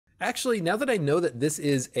Actually, now that I know that this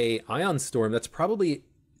is a ion storm, that's probably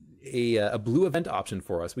a blue event option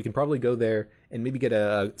for us. We can probably go there and maybe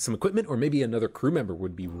get some equipment, or maybe another crew member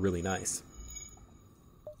would be really nice.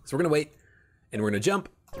 So we're gonna wait, and we're gonna jump.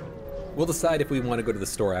 We'll decide if we want to go to the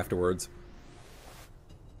store afterwards.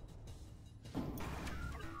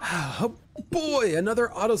 Oh boy,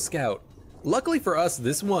 another auto scout. Luckily for us,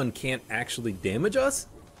 this one can't actually damage us,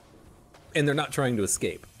 and they're not trying to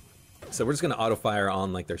escape. So we're just gonna auto fire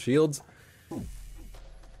on like their shields.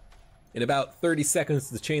 In about 30 seconds,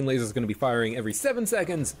 the chain laser is gonna be firing every 7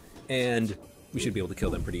 seconds, and we should be able to kill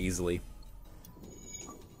them pretty easily.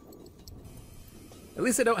 At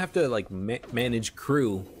least I don't have to like manage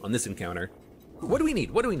crew on this encounter. What do we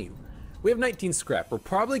need? What do we need? We have 19 scrap. We'll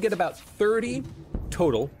probably get about 30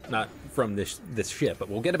 total, not from this ship, but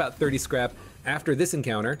we'll get about 30 scrap after this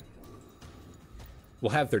encounter.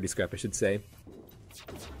 We'll have 30 scrap, I should say.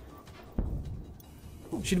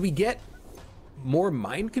 Should we get more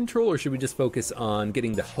mind control, or should we just focus on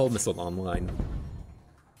getting the hull missile online?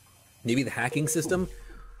 Maybe the hacking system?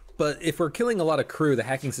 But if we're killing a lot of crew, the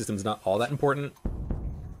hacking system's not all that important.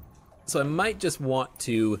 So I might just want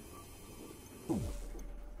to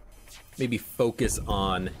maybe focus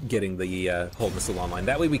on getting the hull missile online.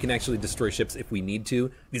 That way we can actually destroy ships if we need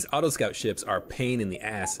to. These auto scout ships are a pain in the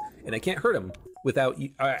ass, and I can't hurt them without,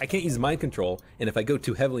 I can't use mind control, and if I go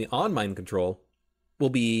too heavily on mind control, we'll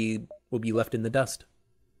be left in the dust.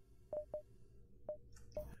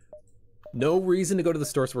 No reason to go to the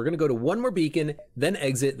store, so we're gonna go to one more beacon, then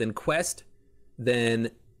exit, then quest,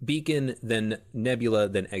 then beacon, then nebula,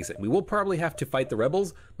 then exit. We will probably have to fight the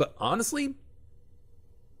rebels, but honestly,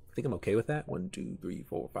 I think I'm okay with that. 1, 2, 3,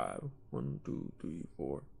 4, 5. 1, 2, 3,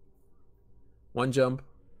 4. 1 jump.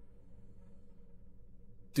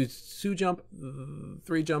 2 jump.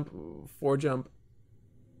 3 jump. 4 jump.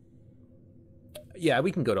 Yeah,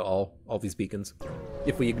 we can go to all these beacons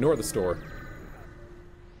if we ignore the store.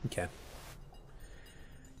 Okay.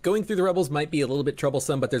 Going through the rebels might be a little bit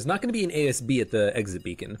troublesome, but there's not going to be an ASB at the exit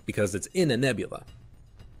beacon because it's in a nebula.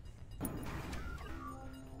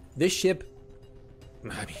 This ship,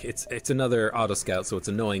 I mean, it's another auto scout, so it's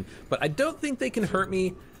annoying, but I don't think they can hurt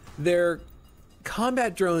me. Their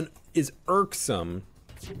combat drone is irksome,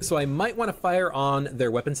 so I might want to fire on their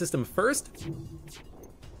weapon system first,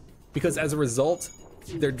 because as a result,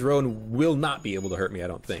 their drone will not be able to hurt me, I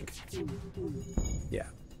don't think. Yeah.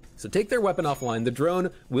 So take their weapon offline. The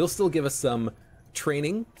drone will still give us some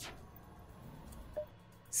training.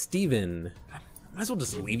 Steven, might as well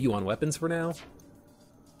just leave you on weapons for now.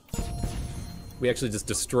 We actually just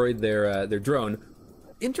destroyed their drone.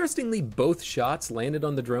 Interestingly, both shots landed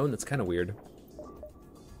on the drone. That's kind of weird.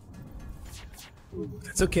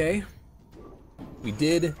 That's okay. We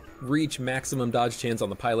did reach maximum dodge chance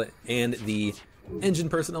on the pilot and the engine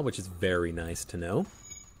personnel, which is very nice to know.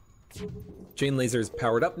 Chain laser is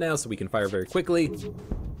powered up now, so we can fire very quickly.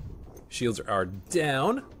 Shields are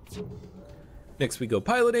down. Next we go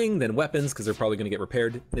piloting, then weapons, because they're probably going to get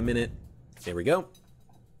repaired in a minute. There we go.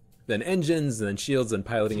 Then engines, then shields, then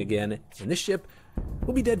piloting again. And this ship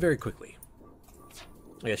will be dead very quickly.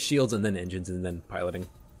 I guess shields and then engines and then piloting.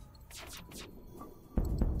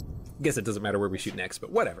 I guess it doesn't matter where we shoot next, but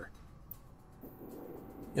whatever.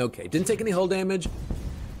 Okay, didn't take any hull damage.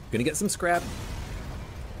 Gonna get some scrap.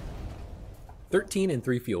 13 and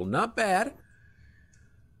 3 fuel, not bad.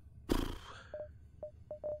 I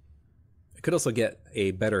could also get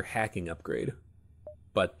a better hacking upgrade,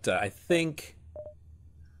 but I think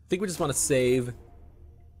we just want to save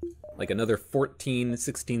like another 14,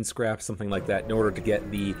 16 scrap, something like that, in order to get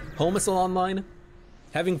the hull missile online.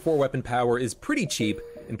 Having 4 weapon power is pretty cheap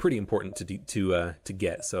and pretty important to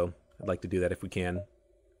get, so I'd like to do that if we can.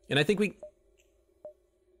 And I think we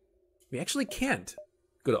actually can't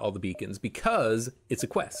go to all the beacons because it's a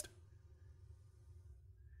quest.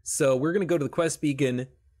 So we're gonna go to the quest beacon,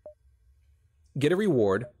 get a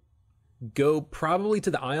reward, go probably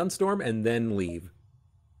to the ion storm, and then leave.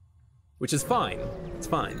 Which is fine, it's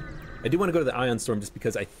fine. I do wanna go to the ion storm just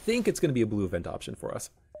because I think it's gonna be a blue event option for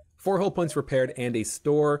us. 4 hull points repaired and a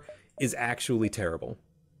store is actually terrible.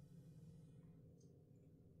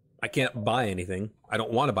 I can't buy anything. I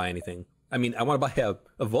don't wanna buy anything. I mean, I wanna buy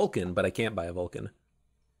a Vulcan, but I can't buy a Vulcan.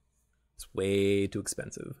 It's way too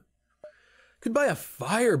expensive. Could buy a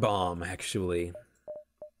firebomb, actually.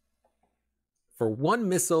 For 1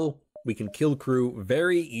 missile, we can kill crew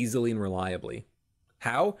very easily and reliably.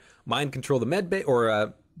 How? Mind control the med bay,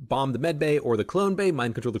 or bomb the med bay or the clone bay,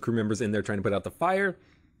 mind control the crew members in there trying to put out the fire.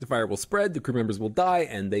 The fire will spread, the crew members will die,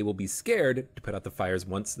 and they will be scared to put out the fires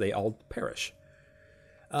once they all perish.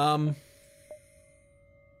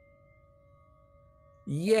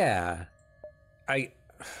 Yeah. I...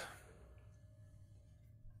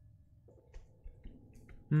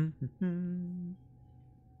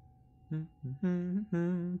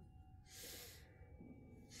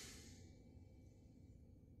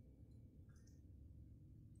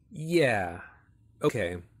 Yeah.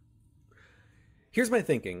 Okay. Here's my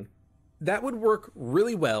thinking. That would work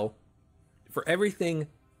really well for everything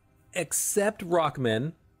except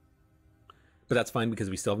Rockmen, but that's fine because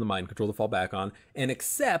we still have the mind control to fall back on, and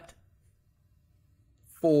except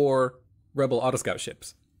for Rebel Autoscout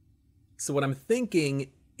ships. So what I'm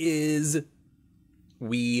thinking is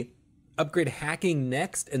we upgrade hacking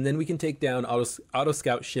next, and then we can take down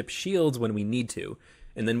Autoscout ship shields when we need to,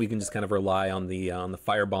 and then we can just kind of rely on the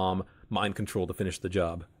firebomb mind control to finish the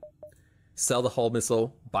job. Sell the hull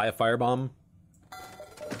missile, buy a firebomb,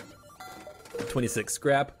 26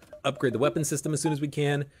 scrap, upgrade the weapon system as soon as we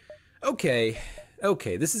can. Okay,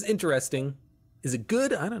 this is interesting. Is it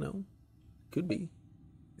good? I don't know. Could be.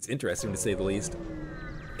 It's interesting to say the least.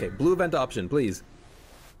 Okay, blue event option, please.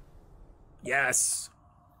 Yes!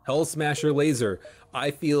 Hull Smasher laser. I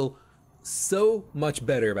feel so much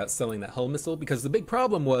better about selling that hull missile because the big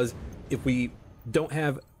problem was if we don't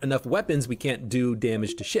have enough weapons, we can't do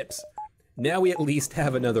damage to ships. Now we at least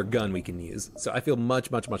have another gun we can use. So I feel much,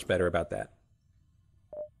 much, much better about that.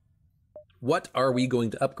 What are we going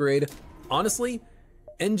to upgrade? Honestly,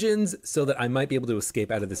 engines so that I might be able to escape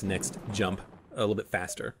out of this next jump a little bit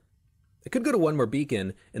faster. I could go to one more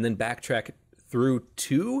beacon and then backtrack through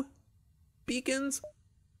 2 beacons.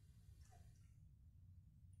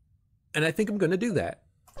 And I think I'm gonna do that.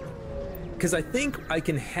 Because I think I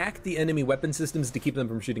can hack the enemy weapon systems to keep them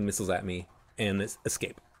from shooting missiles at me and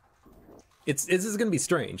escape. This is gonna be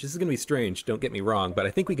strange. This is gonna be strange, don't get me wrong, but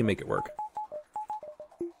I think we can make it work.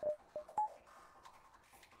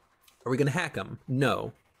 Are we gonna hack them?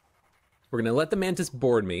 No. We're gonna let the Mantis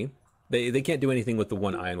board me. They can't do anything with the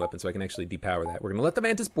 1 ion weapon, so I can actually depower that. We're gonna let the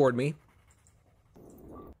Mantis board me.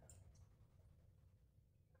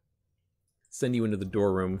 Send you into the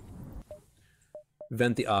door room.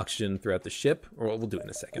 Vent the oxygen throughout the ship, or we'll do it in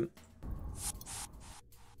a second.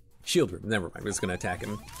 Shield room, never mind, we're just gonna attack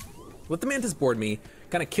him. Let the Mantis board me,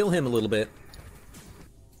 kind of kill him a little bit.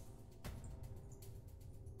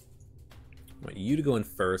 I want you to go in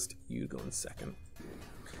first, you to go in second.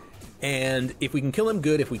 And if we can kill him,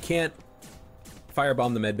 good. If we can't,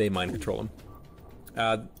 firebomb the medbay, mind control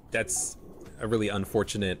him. That's a really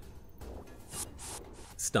unfortunate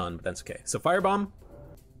stun, but that's okay. So firebomb.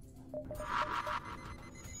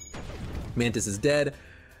 Mantis is dead.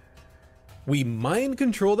 We mind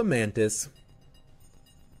control the Mantis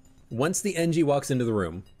once the NG walks into the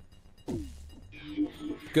room.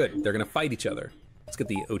 Good, they're gonna fight each other. Let's get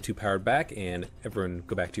the O2 powered back and everyone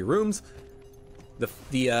go back to your rooms. The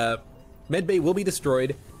medbay will be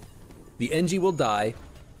destroyed. The NG will die.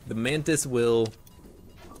 The Mantis will...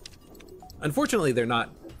 Unfortunately, they're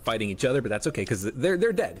not fighting each other, but that's okay, because they're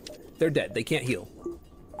dead. They're dead, they can't heal.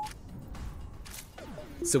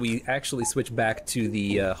 So we actually switch back to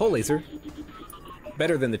the hull laser.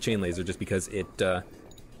 Better than the chain laser, just because it...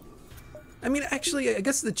 I mean, actually, I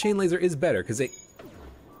guess the chain laser is better, because they...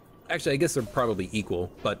 Actually, I guess they're probably equal,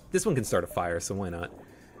 but this one can start a fire, so why not?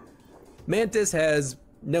 Mantis has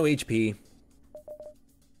no HP.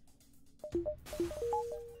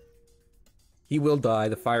 He will die,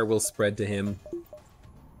 the fire will spread to him.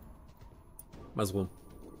 Might as well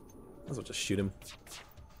just shoot him.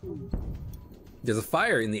 There's a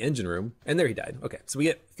fire in the engine room, and there he died. Okay, so we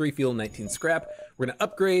get 3 fuel, 19 scrap. We're gonna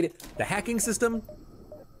upgrade the hacking system,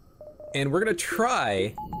 and we're gonna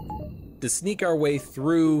try to sneak our way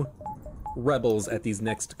through rebels at these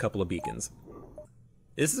next couple of beacons.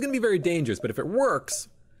 This is gonna be very dangerous, but if it works,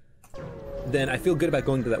 then I feel good about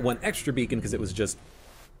going to that 1 extra beacon because it was just,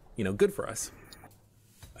 you know, good for us.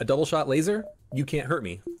 A double shot laser, you can't hurt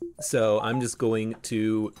me. So I'm just going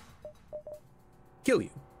to kill you.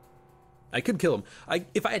 I could kill them.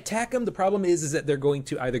 If I attack them, the problem is that they're going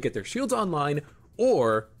to either get their shields online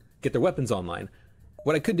or get their weapons online.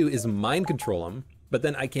 What I could do is mind control them, but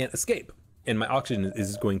then I can't escape. And my oxygen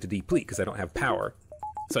is going to deplete because I don't have power.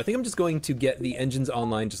 So I think I'm just going to get the engines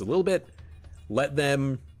online just a little bit, let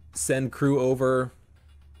them send crew over,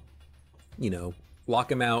 you know,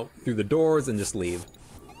 lock him out through the doors and just leave.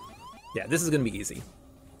 Yeah, this is gonna be easy.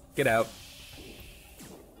 Get out.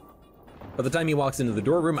 By the time he walks into the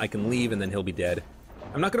door room, I can leave and then he'll be dead.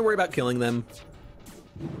 I'm not gonna worry about killing them.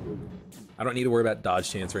 I don't need to worry about dodge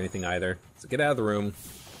chance or anything either. So get out of the room,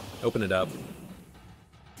 open it up.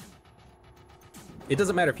 It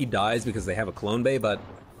doesn't matter if he dies because they have a clone bay, but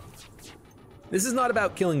this is not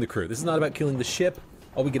about killing the crew. This is not about killing the ship.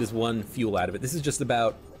 All we get is 1 fuel out of it. This is just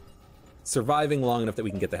about surviving long enough that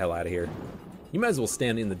we can get the hell out of here. You might as well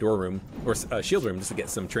stand in the door room, or shield room, just to get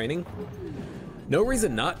some training. No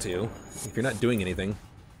reason not to, if you're not doing anything.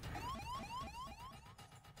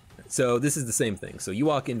 So this is the same thing. So you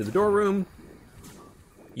walk into the door room,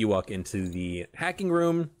 you walk into the hacking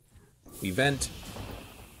room, we vent,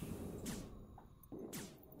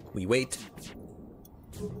 we wait.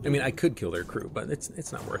 I mean, I could kill their crew, but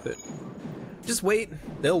it's not worth it. Just wait,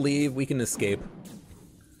 they'll leave, we can escape.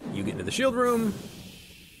 You get into the shield room.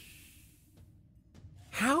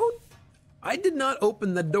 How? I did not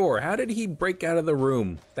open the door. How did he break out of the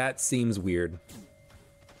room? That seems weird.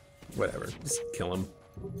 Whatever, just kill him.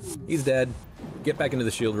 He's dead. Get back into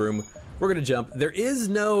the shield room. We're gonna jump. There is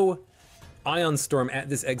no ion storm at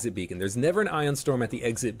this exit beacon. There's never an ion storm at the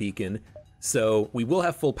exit beacon, so we will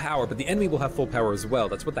have full power, but the enemy will have full power as well.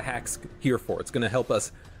 That's what the hack's here for. It's gonna help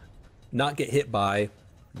us not get hit by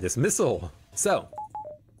this missile. So,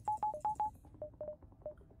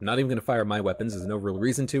 I'm not even gonna fire my weapons. There's no real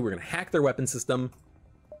reason to. We're gonna hack their weapon system.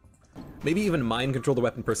 Maybe even mind control the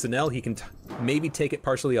weapon personnel. He can maybe take it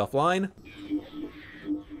partially offline.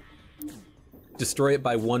 Destroy it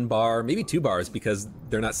by 1 bar, maybe 2 bars, because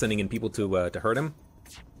they're not sending in people to hurt him.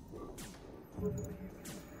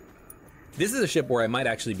 This is a ship where I might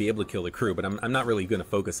actually be able to kill the crew, but I'm not really gonna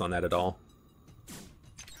focus on that at all.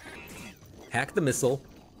 Hack the missile.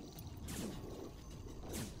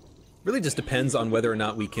 Really just depends on whether or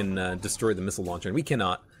not we can destroy the missile launcher, and we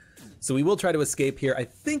cannot. So we will try to escape here. I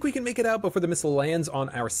think we can make it out before the missile lands on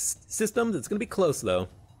our system. It's gonna be close though.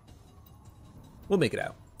 We'll make it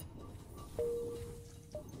out.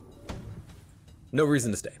 No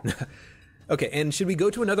reason to stay. Okay, and should we go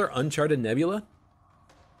to another Uncharted Nebula?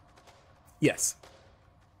 Yes.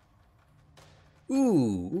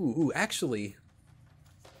 Ooh, actually.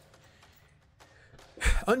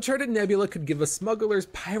 Uncharted Nebula could give us smugglers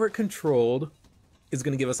pirate controlled, is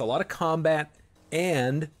gonna give us a lot of combat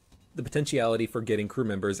and the potentiality for getting crew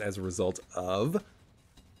members as a result of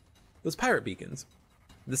those pirate beacons.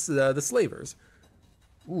 This is the slavers.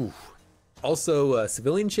 Ooh. Also,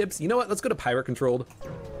 civilian ships. You know what? Let's go to pirate controlled.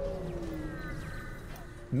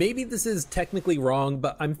 Maybe this is technically wrong,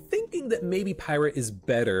 but I'm thinking that maybe pirate is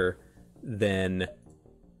better than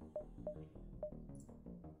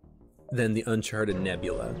the Uncharted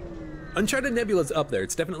Nebula. Uncharted Nebula's up there.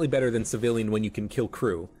 It's definitely better than civilian when you can kill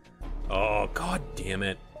crew. Oh, god damn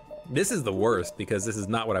it. This is the worst because this is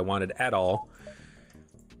not what I wanted at all.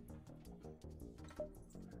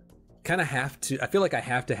 Kind of have to, I feel like I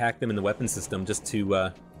have to hack them in the weapon system just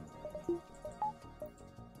to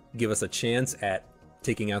give us a chance at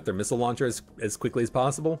taking out their missile launcher as quickly as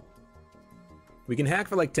possible. We can hack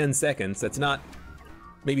for like 10 seconds. That's not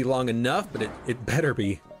maybe long enough, but it better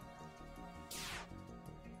be.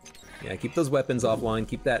 Yeah, keep those weapons offline,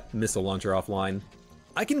 keep that missile launcher offline.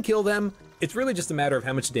 I can kill them. It's really just a matter of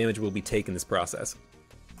how much damage will be taken in this process.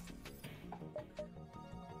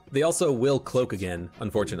 They also will cloak again,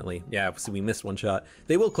 unfortunately. Yeah, so we missed 1 shot.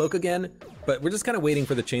 They will cloak again, but we're just kind of waiting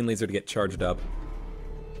for the chain laser to get charged up.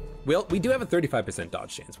 Well, we do have a 35%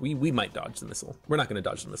 dodge chance. We might dodge the missile. We're not gonna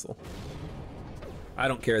dodge the missile. I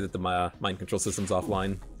don't care that the mind control system's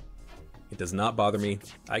offline. It does not bother me.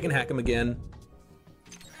 I can hack them again.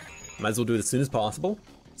 Might as well do it as soon as possible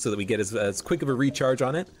so that we get as quick of a recharge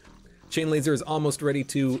on it. Chain laser is almost ready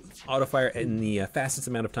to auto-fire in the fastest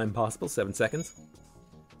amount of time possible, 7 seconds.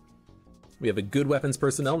 We have a good weapons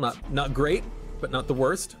personnel, not great, but not the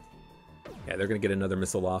worst. Yeah, they're gonna get another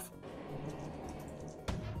missile off.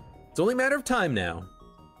 It's only a matter of time now.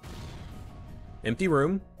 Empty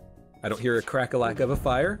room. I don't hear a crack-a-lack of a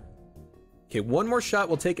fire. Okay, 1 more shot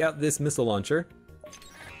will take out this missile launcher.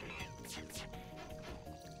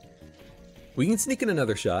 We can sneak in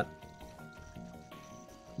another shot.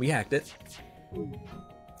 We hacked it.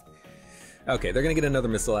 Okay, they're gonna get another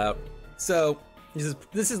missile out. So,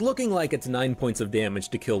 this is looking like it's 9 points of damage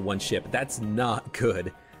to kill 1 ship. That's not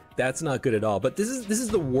good. That's not good at all. But this is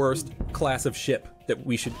the worst class of ship that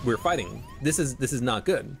we're fighting. This is not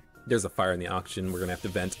good. There's a fire in the oxygen. We're gonna have to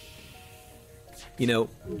vent. You know,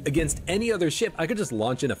 against any other ship, I could just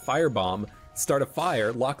launch in a firebomb, start a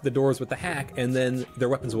fire, lock the doors with the hack, and then their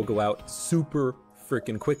weapons will go out super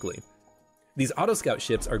freaking quickly. These auto scout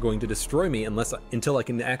ships are going to destroy me until I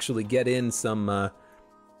can actually get in some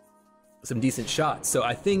decent shots. So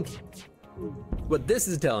I think what this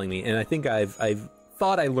is telling me, and I think I've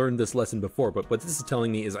thought I learned this lesson before, but what this is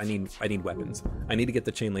telling me is I need weapons. I need to get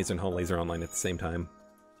the chain laser and hull laser online at the same time.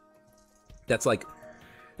 That's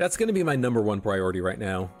gonna be my #1 priority right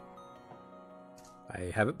now.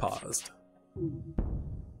 I have it paused.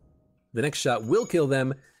 The next shot will kill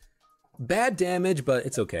them. Bad damage, but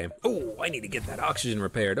it's okay. Oh, I need to get that oxygen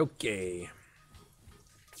repaired. Okay.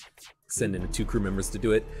 Send in 2 crew members to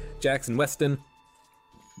do it. Jackson, Weston.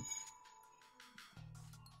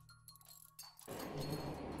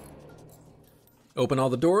 Open all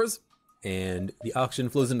the doors, and the oxygen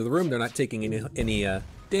flows into the room. They're not taking any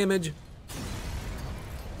damage.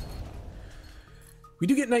 We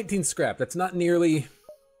do get 19 scrap. That's not nearly...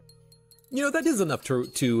 You know, that is enough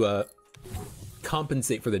to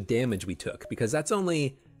compensate for the damage we took, because that's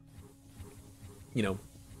only, you know,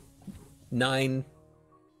 9...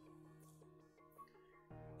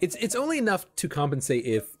 It's only enough to compensate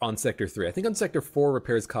if on Sector 3. I think on Sector 4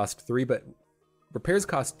 repairs cost 3, but repairs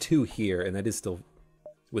cost 2 here, and that is still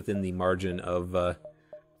within the margin of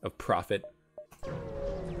profit.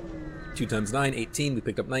 2 times 9, 18. We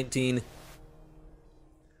picked up 19.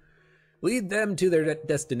 Lead them to their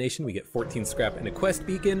destination. We get 14 scrap and a quest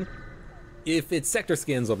beacon. If it's sector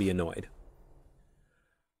scans, I'll be annoyed.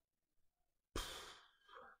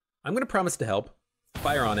 I'm gonna promise to help.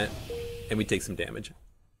 Fire on it, and we take some damage.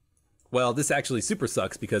 Well, this actually super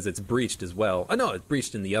sucks because it's breached as well. Oh no, it's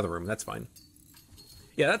breached in the other room, that's fine.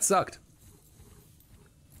 Yeah, that sucked.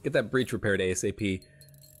 Get that breach repaired ASAP.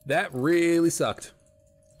 That really sucked.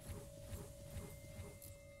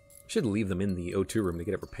 Should leave them in the O2 room to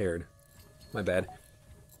get it repaired. My bad.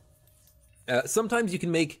 Sometimes you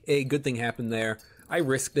can make a good thing happen there. I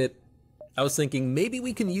risked it. I was thinking maybe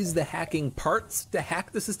we can use the hacking parts to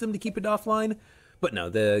hack the system to keep it offline. But no,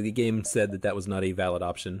 the game said that that was not a valid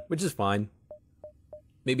option, which is fine.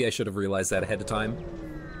 Maybe I should have realized that ahead of time.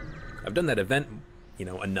 I've done that event, you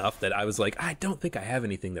know, enough that I was like, I don't think I have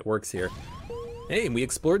anything that works here. Hey, and we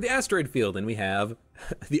explored the asteroid field, and we have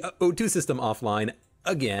the O2 system offline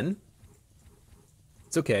again.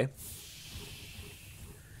 It's okay.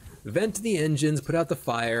 Vent the engines, put out the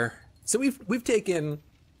fire. So we've taken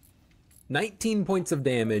 19 points of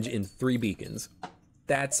damage in 3 beacons.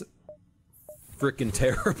 That's freaking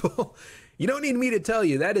terrible. You don't need me to tell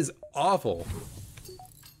you, that is awful.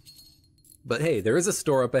 But hey, there is a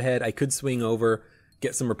store up ahead. I could swing over,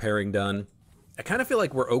 get some repairing done. I kind of feel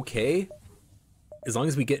like we're okay as long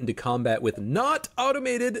as we get into combat with not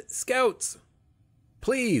automated scouts.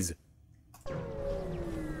 Please.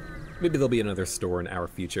 Maybe there'll be another store in our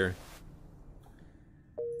future.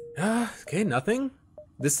 Okay, nothing.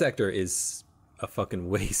 This sector is a fucking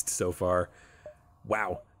waste so far.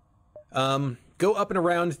 Wow. Go up and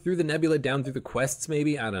around through the nebula, down through the quests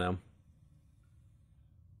maybe? I don't know.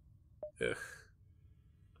 Ugh.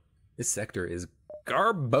 This sector is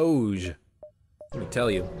garbage. Let me tell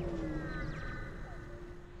you.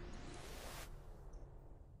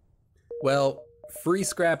 Well, free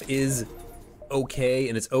scrap is okay,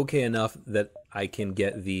 and it's okay enough that I can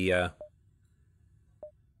get the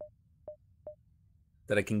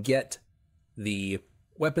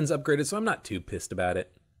weapons upgraded, so I'm not too pissed about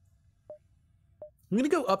it. I'm gonna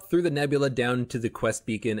go up through the nebula down to the quest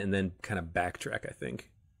beacon and then kind of backtrack, I think.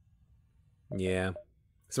 Yeah.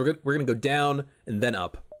 So we're gonna go down and then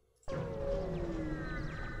up.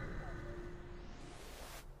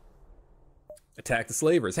 Attack the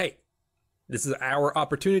slavers. Hey, this is our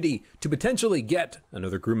opportunity to potentially get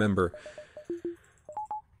another crew member.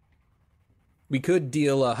 We could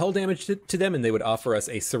deal hull damage to them and they would offer us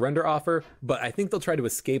a surrender offer, but I think they'll try to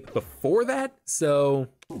escape before that, so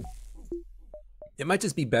it might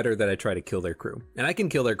just be better that I try to kill their crew. And I can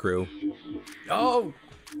kill their crew. Oh!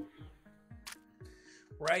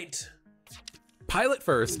 Right. Pilot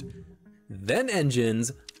first, then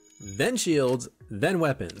engines, then shields, then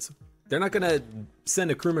weapons. They're not gonna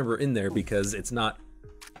send a crew member in there because it's not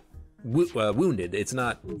wounded. It's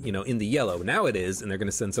not, you know, in the yellow. Now it is, and they're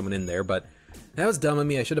gonna send someone in there, but that was dumb of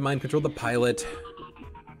me. I should have mind controlled the pilot.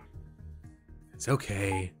 It's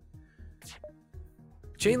okay.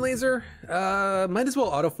 Chain laser, might as well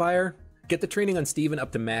auto fire. Get the training on Steven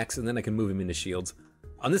up to max, and then I can move him into shields.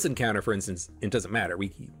 On this encounter, for instance, it doesn't matter.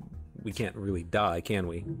 We can't really die, can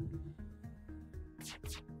we?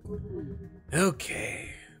 Okay.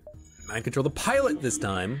 Mind control the pilot this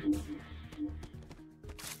time.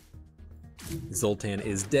 Zoltan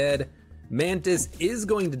is dead. Mantis is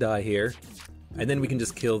going to die here. And then we can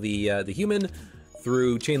just kill the human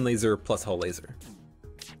through chain laser plus hull laser.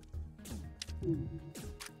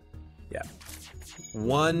 Yeah.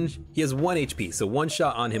 He has 1 HP, so 1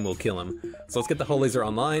 shot on him will kill him. So let's get the hull laser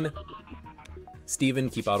online. Steven,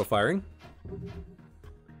 keep auto firing.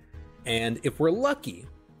 And if we're lucky,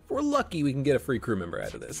 we can get a free crew member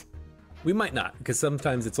out of this. We might not, because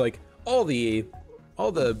sometimes it's like all the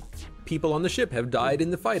people on the ship have died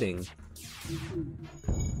in the fighting.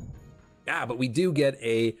 Ah, but we do get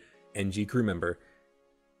a NG crew member.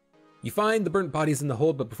 You find the burnt bodies in the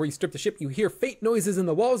hold, but before you strip the ship, you hear faint noises in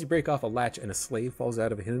the walls. You break off a latch and a slave falls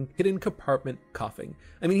out of a hidden compartment coughing.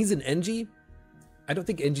 I mean, he's an NG. I don't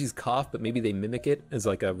think NGs cough, but maybe they mimic it as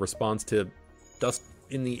like a response to dust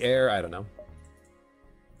in the air. I don't know.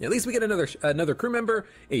 At least we get another crew member.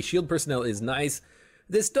 A shield personnel is nice.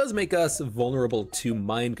 This does make us vulnerable to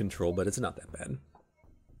mind control, but it's not that bad.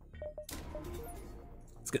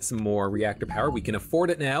 Let's get some more reactor power. We can afford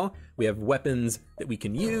it now. We have weapons that we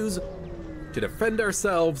can use to defend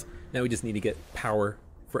ourselves. Now we just need to get power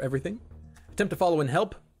for everything. Attempt to follow and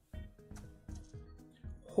help.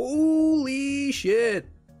 Holy shit.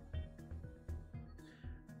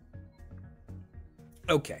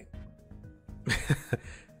 Okay.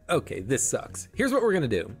 Okay, this sucks. Here's what we're gonna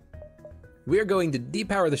do. We are going to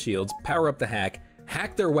depower the shields, power up the hack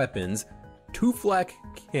their weapons. 2 flak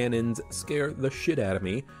cannons scare the shit out of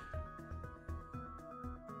me.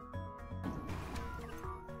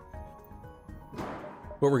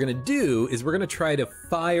 What we're gonna do is we're gonna try to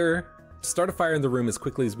start a fire in the room as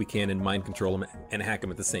quickly as we can and mind control them and hack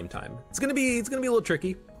them at the same time. It's gonna be a little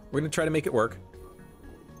tricky. We're gonna try to make it work.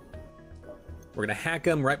 We're gonna hack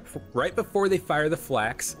them right before they fire the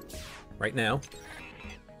flaks, right now.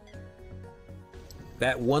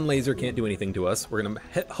 That one laser can't do anything to us. We're gonna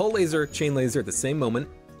hit hull laser, chain laser at the same moment.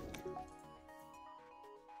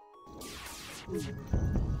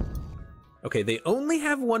 Okay, they only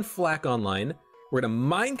have 1 flak online. We're gonna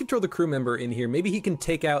mind control the crew member in here. Maybe he can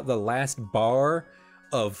take out the last bar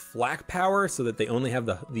of flak power so that they only have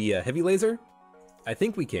the heavy laser. I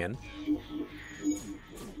think we can.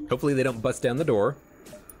 Hopefully they don't bust down the door.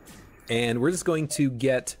 And we're just going to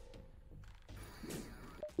get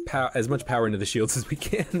as much power into the shields as we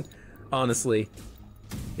can, honestly.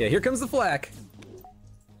 Yeah, here comes the flak.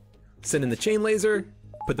 Send in the chain laser,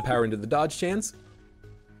 put the power into the dodge chance.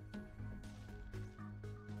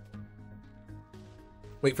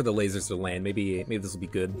 Wait for the lasers to land. Maybe this will be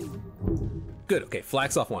good. Good, okay,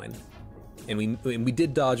 flak's offline. And we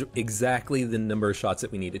did dodge exactly the number of shots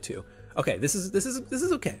that we needed to. Okay, this is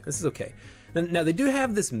okay. This is okay. Now they do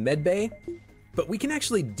have this med bay, but we can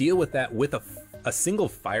actually deal with that with a single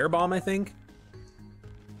firebomb, I think.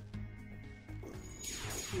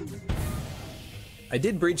 I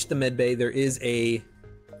did breach the med bay. There is a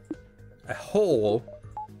hole,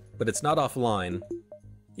 but it's not offline.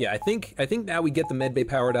 Yeah, I think now we get the med bay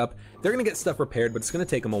powered up. They're gonna get stuff repaired, but it's gonna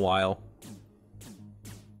take them a while.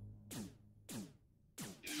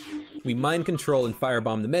 We mind control and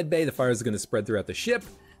firebomb the med bay. The fires are gonna spread throughout the ship.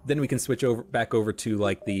 Then we can switch back over to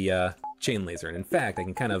like the chain laser. And in fact, I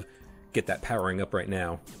can kind of get that powering up right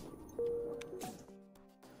now.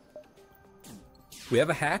 We have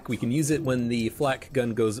a hack. We can use it when the flak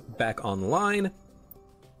gun goes back online.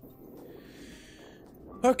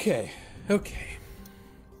 Okay.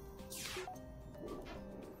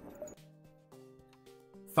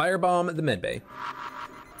 Firebomb the medbay.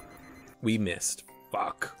 We missed.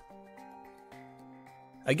 Fuck.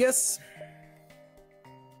 I guess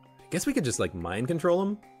we could just like mind control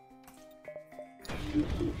them.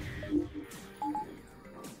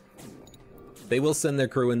 They will send their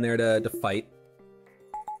crew in there to fight.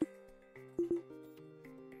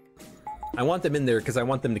 I want them in there because I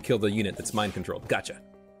want them to kill the unit that's mind controlled. Gotcha.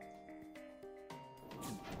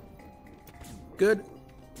 Good.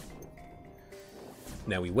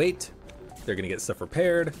 Now we wait. They're gonna get stuff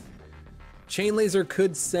repaired. Chain laser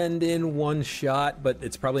could send in one shot, but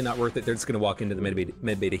it's probably not worth it. They're just gonna walk into the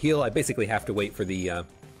med bay to heal. I basically have to wait for the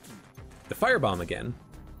firebomb again.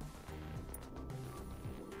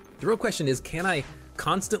 The real question is, can I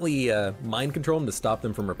constantly mind control them to stop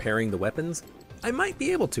them from repairing the weapons? I might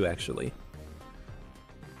be able to, actually.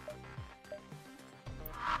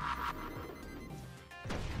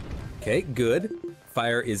 Okay, good.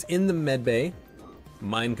 Fire is in the med bay.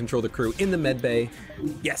 Mind control the crew in the med bay.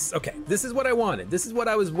 Yes, okay, this is what I wanted. This is what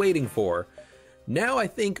I was waiting for. Now I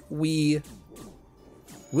think we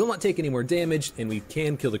will not take any more damage, and we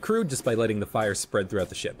can kill the crew just by letting the fire spread throughout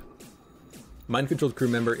the ship. Mind controlled crew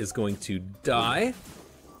member is going to die.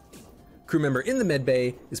 Crew member in the med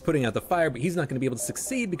bay is putting out the fire, but he's not going to be able to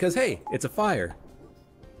succeed because, hey, it's a fire.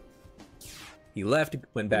 He left,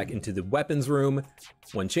 went back into the weapons room.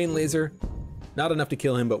 One chain laser. Not enough to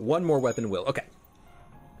kill him, but one more weapon will. Okay.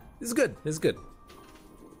 This is good. This is good.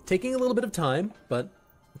 Taking a little bit of time, but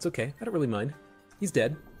it's okay. I don't really mind. He's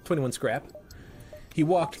dead. 21 scrap. He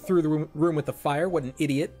walked through the room with the fire. What an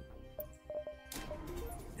idiot.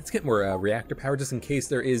 Let's get more reactor power just in case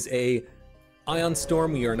there is a ion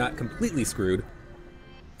storm. We are not completely screwed.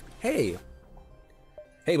 Hey.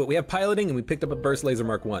 Hey, but we have piloting and we picked up a burst laser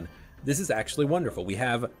Mark 1. This is actually wonderful. We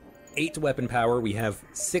have 8 weapon power. We have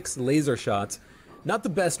 6 laser shots. Not the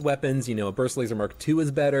best weapons, you know, a Burst Laser Mark II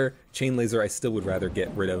is better. Chain Laser I still would rather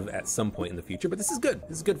get rid of at some point in the future, but this is good.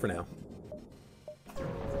 This is good for now.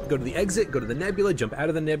 Go to the exit, go to the nebula, jump out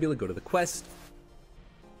of the nebula, go to the quest.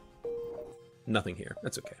 Nothing here.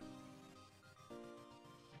 That's okay.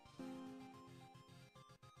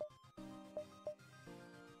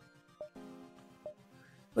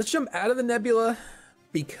 Let's jump out of the nebula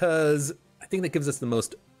because I think that gives us the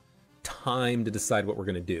most time to decide what we're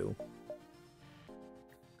going to do.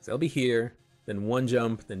 So I'll be here, then 1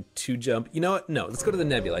 jump, then 2 jump. You know what? No, let's go to the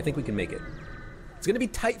nebula. I think we can make it. It's going to be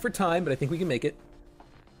tight for time, but I think we can make it.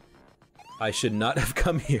 I should not have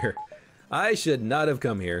come here. I should not have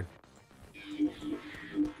come here.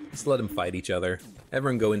 Just let them fight each other.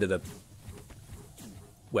 Everyone go into the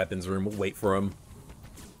weapons room. We'll wait for them.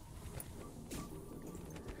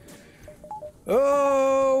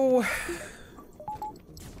 Oh!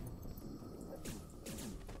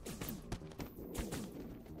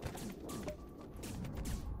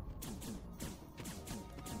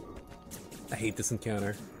 I hate this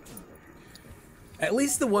encounter. At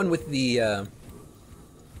least the one with the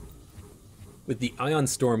Ion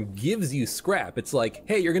Storm gives you scrap. It's like,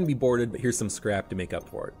 hey, you're gonna be boarded, but here's some scrap to make up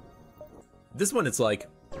for it. This one, it's like,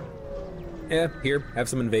 yeah, here, have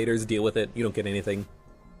some invaders, deal with it. You don't get anything.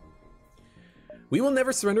 We will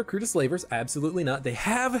never surrender crew to slavers. Absolutely not. They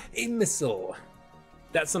have a missile.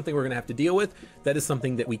 That's something we're gonna have to deal with. That is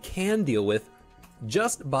something that we can deal with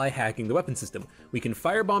just by hacking the weapon system. We can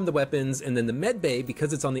firebomb the weapons, and then the med bay,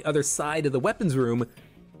 because it's on the other side of the weapons room,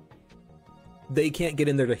 they can't get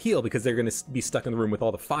in there to heal because they're gonna be stuck in the room with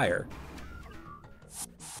all the fire.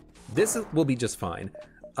 This will be just fine.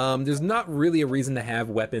 There's not really a reason to have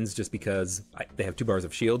weapons just because they have 2 bars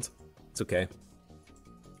of shields. It's okay.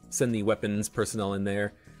 Send the weapons personnel in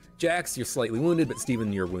there. Jax, you're slightly wounded, but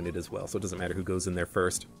Steven, you're wounded as well, so it doesn't matter who goes in there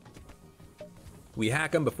first. We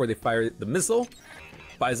hack them before they fire the missile.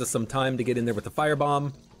 Buys us some time to get in there with the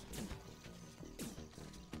firebomb.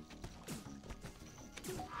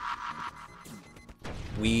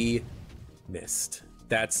 We missed.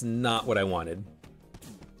 That's not what I wanted.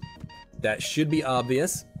 That should be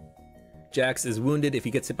obvious. Jax is wounded. If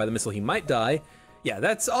he gets hit by the missile, he might die. Yeah,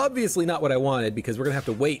 that's obviously not what I wanted because we're gonna have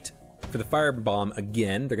to wait for the firebomb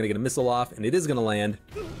again. They're gonna get a missile off, and it is gonna land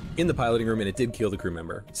in the piloting room, and it did kill the crew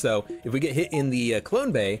member. So if we get hit in the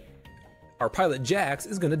clone bay, our pilot Jax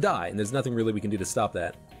is gonna die, and there's nothing really we can do to stop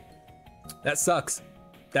that. That sucks.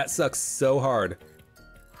 That sucks so hard.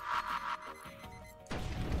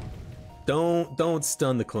 Don't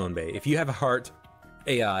stun the clone bay. If you have a heart,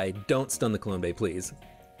 AI, don't stun the clone bay, please.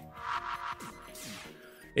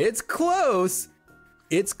 It's close.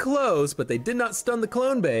 It's close, but they did not stun the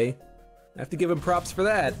clone bay. I have to give them props for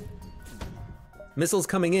that. Missiles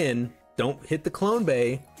coming in. Don't hit the clone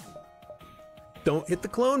bay. Don't hit the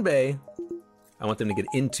clone bay. I want them to get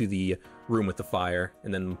into the room with the fire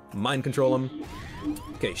and then mind control them.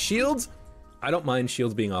 Okay, shields. I don't mind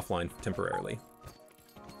shields being offline temporarily.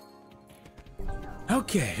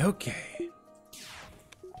 Okay, okay.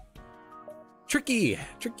 Tricky,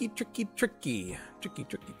 tricky, tricky, tricky, tricky,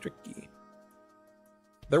 tricky, tricky.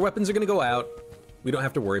 Their weapons are gonna go out. We don't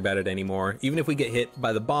have to worry about it anymore. Even if we get hit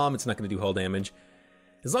by the bomb, it's not gonna do hull damage.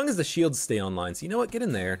 As long as the shields stay online. So you know what, get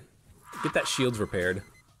in there. Get that shields repaired.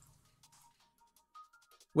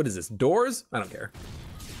 What is this, doors? I don't care.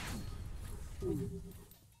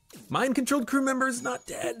 Mind-controlled crew member is not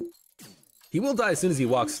dead. He will die as soon as he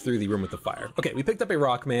walks through the room with the fire. Okay, we picked up a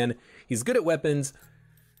Rockman. He's good at weapons.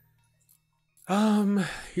 You're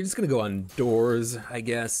just gonna go on doors, I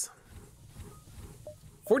guess.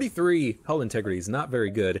 43 hull integrity is not very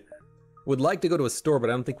good. Would like to go to a store, but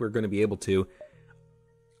I don't think we're gonna be able to.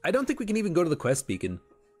 I don't think we can even go to the quest beacon.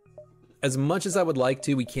 As much as I would like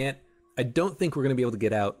to, we can't. I don't think we're gonna be able to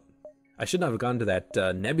get out. I should not have gone to that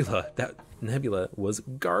nebula. That nebula was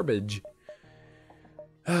garbage.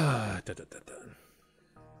 I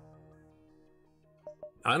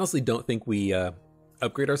honestly don't think we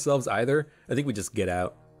upgrade ourselves either. I think we just get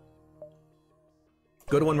out.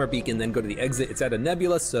 Go to one more beacon, then go to the exit. It's at a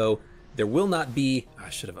nebula, so there will not be... I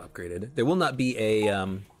should have upgraded. There will not be a...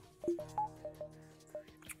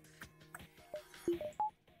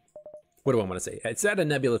 what do I want to say? It's at a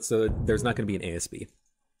nebula, so there's not going to be an ASB.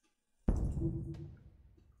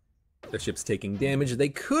 Their ship's taking damage. They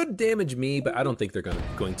could damage me, but I don't think they're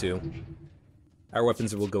going to. Our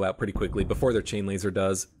weapons will go out pretty quickly before their chain laser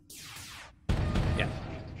does. Yeah.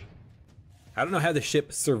 I don't know how the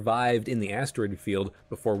ship survived in the asteroid field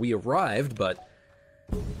before we arrived, but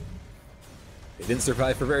they didn't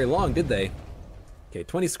survive for very long, did they? Okay,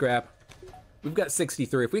 20 scrap. We've got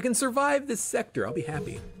 63. If we can survive this sector, I'll be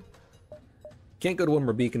happy. Can't go to one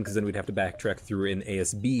more beacon because then we'd have to backtrack through an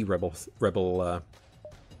ASB rebel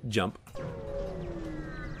jump.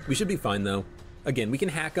 We should be fine though. Again, we can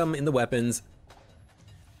hack them in the weapons.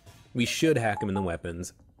 We should hack them in the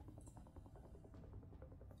weapons.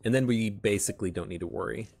 And then we basically don't need to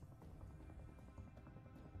worry.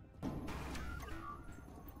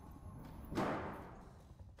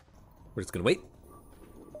 We're just gonna wait.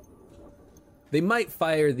 They might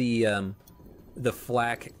fire the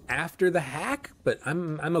flak after the hack, but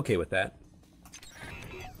I'm okay with that.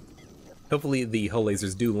 Hopefully the hull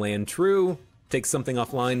lasers do land true. Take something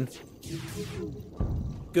offline.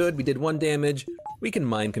 Good, we did 1 damage. We can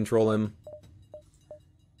mind control him.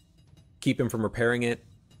 Keep him from repairing it.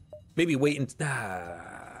 Maybe wait and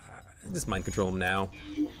just mind control him now.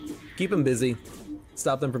 Keep him busy.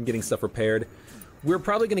 Stop them from getting stuff repaired. We're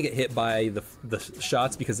probably gonna get hit by the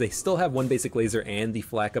shots because they still have 1 basic laser and the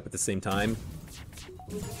flak up at the same time.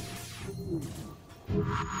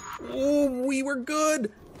 Oh, we were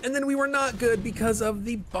good, and then we were not good because of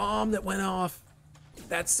the bomb that went off.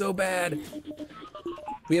 That's so bad.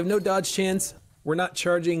 We have no dodge chance. We're not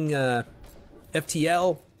charging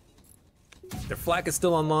FTL. Their flak is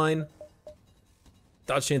still online.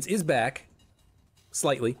 Dodge chance is back,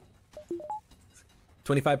 slightly.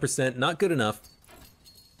 25%, not good enough.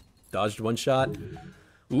 Dodged 1 shot.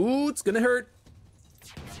 Ooh, it's gonna hurt.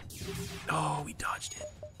 Oh, we dodged it.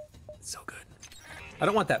 So good. I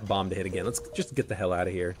don't want that bomb to hit again. Let's just get the hell out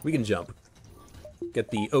of here. We can jump. Get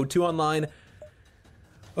the O2 online.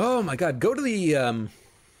 Oh my god, go to the,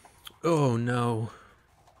 oh no.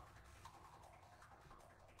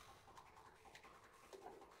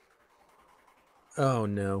 Oh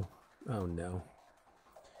no, oh no.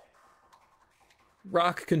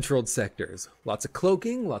 Rock-controlled sectors. Lots of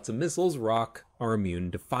cloaking, lots of missiles. Rock are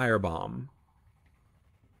immune to firebomb.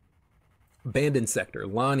 Abandoned sector,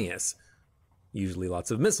 Lanius. Usually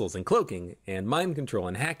lots of missiles and cloaking and mind control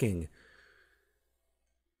and hacking.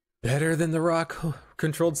 Better than the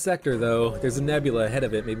rock-controlled sector, though. There's a nebula ahead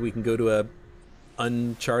of it. Maybe we can go to a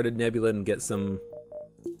uncharted nebula and get some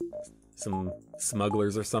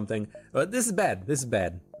smugglers or something. But this is bad. This is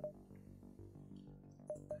bad.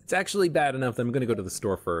 It's actually bad enough that I'm gonna go to the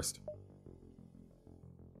store first.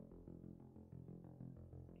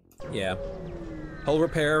 Yeah. Hull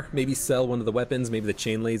repair, maybe sell one of the weapons, maybe the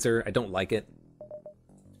chain laser. I don't like it.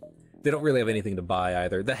 They don't really have anything to buy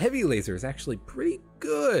either. The heavy laser is actually pretty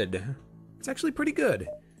good. It's actually pretty good.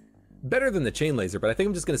 Better than the chain laser, but I think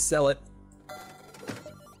I'm just gonna sell it.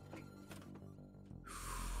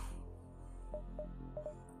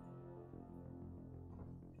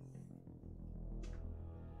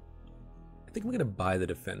 I think I'm gonna buy the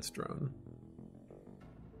defense drone.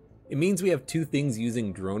 It means we have 2 things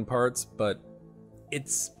using drone parts, but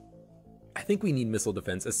I think we need missile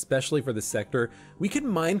defense, especially for the sector. We can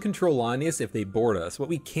mind control Lanius if they board us. What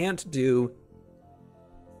we can't do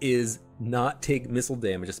is not take missile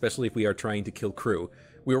damage, especially if we are trying to kill crew.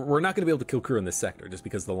 We're not gonna be able to kill crew in this sector just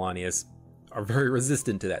because the Lanius are very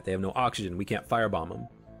resistant to that. They have no oxygen, we can't firebomb them.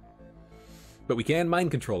 But we can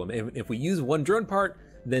mind control them. If we use 1 drone part,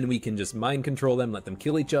 then we can just mind control them, let them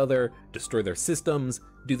kill each other, destroy their systems,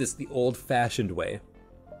 do this the old-fashioned way.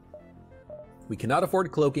 We cannot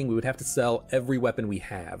afford cloaking. We would have to sell every weapon we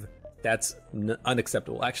have. That's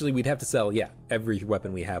unacceptable. Actually, we'd have to sell, yeah, every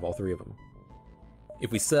weapon we have, all 3 of them.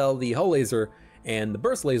 If we sell the hull laser and the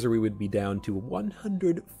burst laser, we would be down to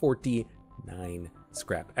 149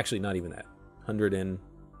 scrap. Actually, not even that.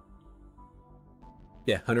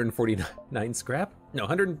 149 scrap? No,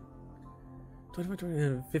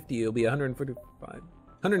 150, it'll be 145.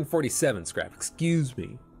 147 scrap, excuse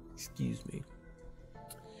me. Excuse me.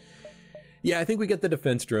 Yeah, I think we get the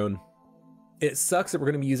defense drone. It sucks that we're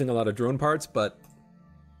gonna be using a lot of drone parts, but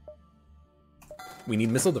we need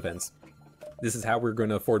missile defense. This is how we're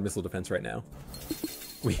gonna afford missile defense right now.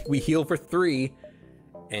 We heal for 3,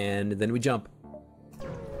 and then we jump.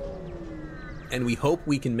 And we hope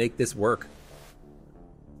we can make this work.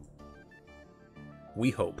 We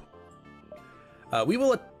hope. We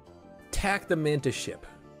will attack the Mantis ship.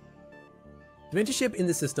 The Mantis ship in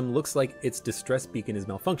the system looks like its distress beacon is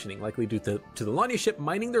malfunctioning, likely due to the Lanius ship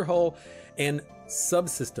mining their hull and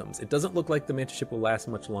subsystems. It doesn't look like the Mantis ship will last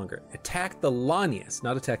much longer. Attack the Lanius,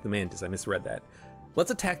 not attack the Mantis. I misread that.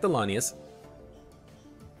 Let's attack the Lanius.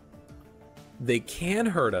 They can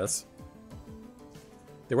hurt us.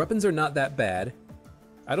 Their weapons are not that bad.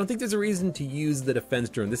 I don't think there's a reason to use the defense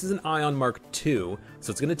drone. This is an Ion Mark II,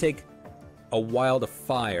 so it's gonna take a while to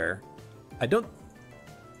fire. I don't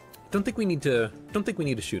think we need to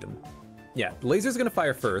shoot him. Yeah, the laser's gonna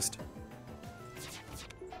fire first.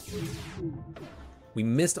 We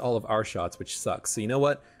missed all of our shots, which sucks. So you know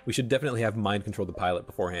what? We should definitely have mind control the pilot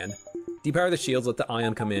beforehand. Depower the shields, let the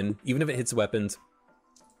ion come in, even if it hits weapons.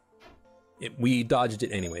 We dodged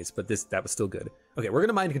it anyways, but that was still good. Okay, we're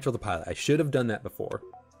gonna mind control the pilot. I should have done that before.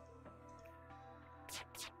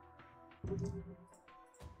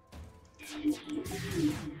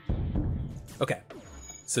 Okay,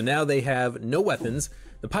 so now they have no weapons.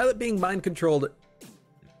 The pilot being mind controlled.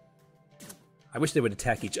 I wish they would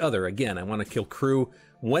attack each other. Again, I want to kill crew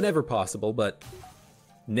whenever possible, but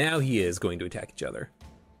now he is going to attack each other.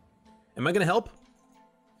 Am I going to help?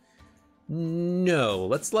 No,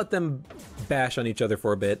 let's let them bash on each other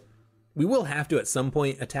for a bit. We will have to at some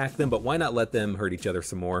point attack them, but why not let them hurt each other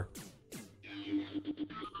some more?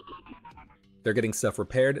 They're getting stuff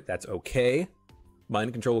repaired, that's okay.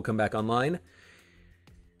 Mind control will come back online.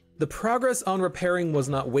 The progress on repairing was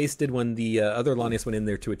not wasted when the other Lanius went in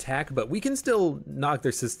there to attack, but we can still knock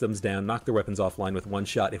their systems down, knock their weapons offline with one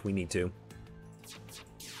shot if we need to.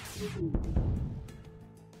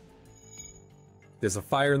 There's a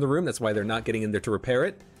fire in the room, that's why they're not getting in there to repair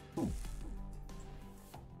it.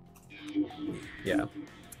 Yeah.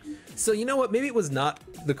 So you know what, maybe it was not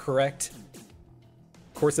the correct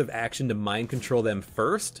course of action to mind control them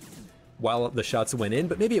first while the shots went in,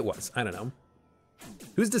 but maybe it was, I don't know.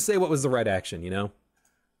 Who's to say what was the right action, you know?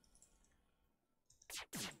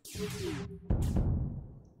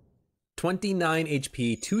 $29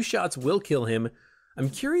 HP, 2 shots will kill him.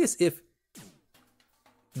 I'm curious if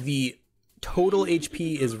the total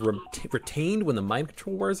HP is retained when the mind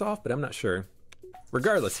control wears off, but I'm not sure.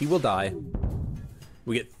 Regardless, he will die.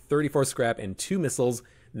 We get 34 scrap and 2 missiles.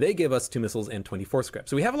 They give us 2 missiles and 24 scrap.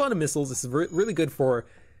 So we have a lot of missiles. This is really good for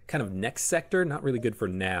kind of next sector, not really good for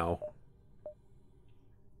now.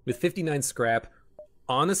 With 59 scrap,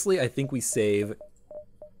 honestly, I think we save...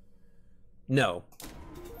 No.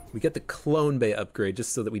 We get the Clone Bay upgrade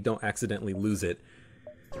just so that we don't accidentally lose it.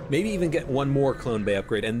 Maybe even get one more Clone Bay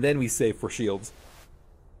upgrade, and then we save for shields.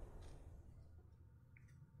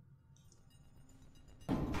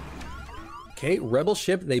 Okay, Rebel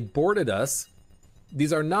ship, they boarded us.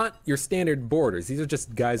 These are not your standard boarders. These are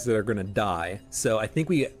just guys that are gonna die. So I think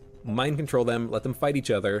we mind control them, let them fight each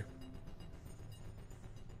other.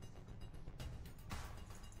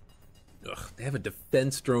 Ugh, they have a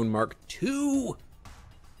defense drone Mark II,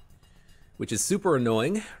 which is super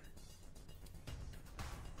annoying.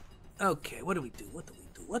 Okay, what do we do? What do we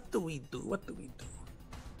do? What do we do? What do we do?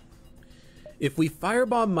 If we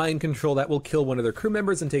firebomb mind control, that will kill one of their crew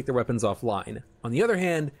members and take their weapons offline. On the other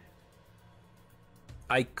hand,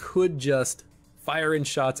 I could just fire in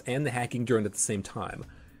shots and the hacking drone at the same time.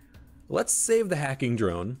 Let's save the hacking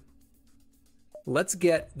drone. Let's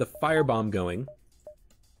get the firebomb going.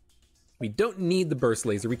 We don't need the burst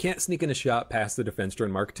laser. We can't sneak in a shot past the defense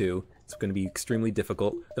drone Mark II. It's going to be extremely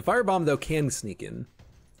difficult. The firebomb, though, can sneak in.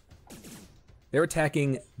 They're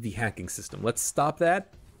attacking the hacking system. Let's stop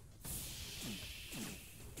that.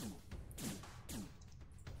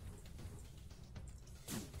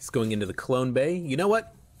 He's going into the Clone Bay. You know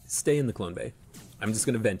what? Stay in the Clone Bay. I'm just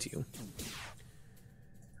going to vent you.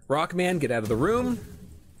 Rockman, get out of the room.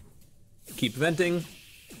 Keep venting.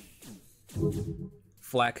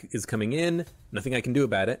 Flak is coming in. Nothing I can do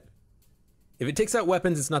about it. If it takes out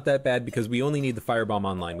weapons, it's not that bad because we only need the firebomb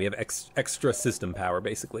online. We have extra system power,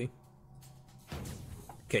 basically.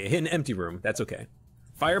 Okay, hit an empty room. That's okay.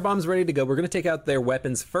 Firebomb's ready to go. We're going to take out their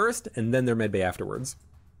weapons first, and then their medbay afterwards.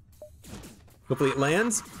 Hopefully it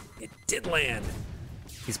lands. It did land.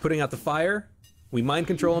 He's putting out the fire. We mind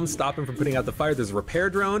control him, stop him from putting out the fire. There's a repair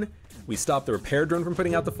drone. We stop the repair drone from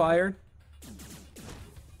putting out the fire.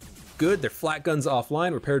 Good, their flat gun's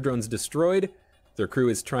offline. Repair drone's destroyed. Their crew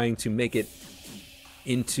is trying to make it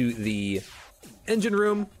into the engine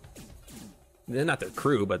room. They're not their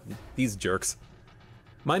crew, but these jerks.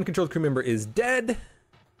 Mind-controlled crew member is dead.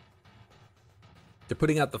 They're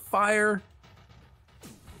putting out the fire.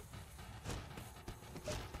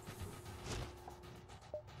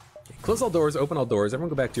 Okay, close all doors, open all doors. Everyone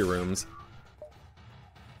go back to your rooms.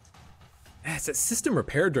 It's that system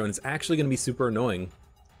repair drone is actually going to be super annoying.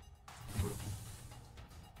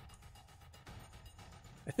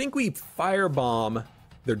 I think we firebomb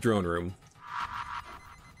their drone room.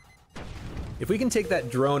 If we can take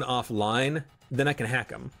that drone offline, then I can hack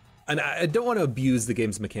them. And I don't want to abuse the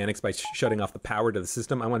game's mechanics by shutting off the power to the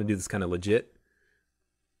system. I want to do this kind of legit.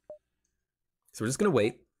 So we're just going to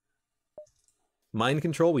wait. Mind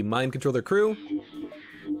control, we mind control their crew.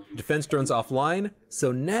 Defense drone's offline.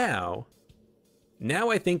 So now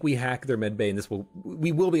I think we hack their medbay, and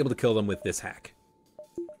we will be able to kill them with this hack.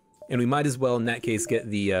 And we might as well, in that case, get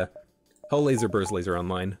the Hull laser, burst laser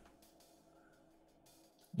online.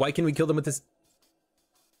 Why can we kill them with this?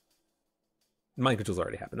 Mind control's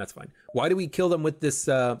already happened, that's fine. Why do we kill them with this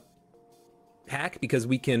hack? Because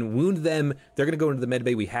we can wound them, they're gonna go into the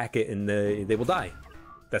medbay, we hack it, and they will die.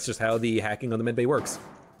 That's just how the hacking on the medbay works.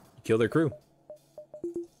 You kill their crew.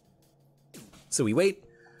 So we wait,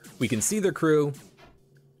 we can see their crew,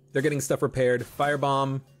 they're getting stuff repaired,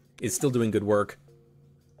 Firebomb is still doing good work.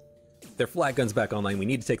 Their flat gun's back online, we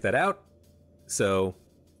need to take that out, so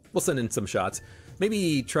we'll send in some shots.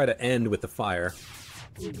 Maybe try to end with the fire.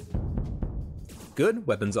 Good,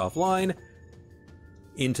 weapons offline.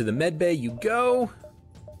 Into the medbay you go.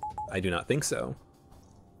 I do not think so.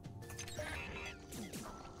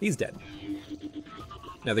 He's dead.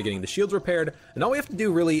 Now they're getting the shields repaired, and all we have to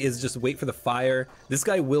do really is just wait for the fire. This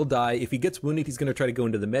guy will die. If he gets wounded, he's gonna try to go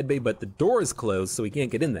into the medbay, but the door is closed, so he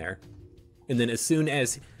can't get in there. And then as soon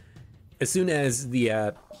as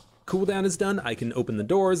the cooldown is done, I can open the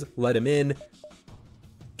doors, let him in,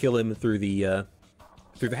 kill him through the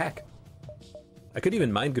hack. I could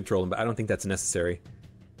even mind control him, but I don't think that's necessary.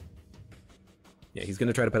 Yeah, he's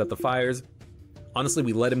gonna try to put out the fires. Honestly,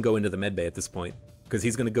 we let him go into the medbay at this point, because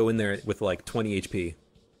he's gonna go in there with like 20 HP.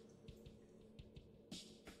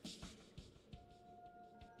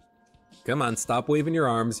 Come on, stop waving your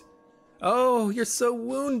arms. Oh, you're so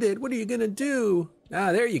wounded. What are you gonna do?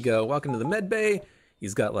 Ah, there you go. Walk into the medbay.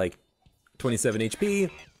 He's got like 27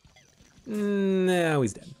 HP. Now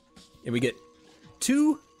he's dead. And we get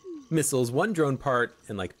 2 missiles, 1 drone part,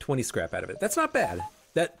 and like 20 scrap out of it. That's not bad.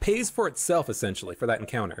 That pays for itself, essentially, for that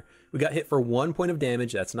encounter. We got hit for 1 point of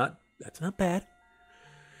damage. That's not bad.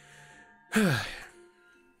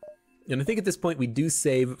 And I think at this point we do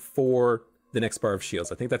save for the next bar of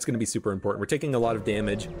shields. I think that's going to be super important. We're taking a lot of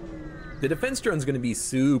damage. The defense drone is going to be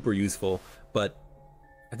super useful, but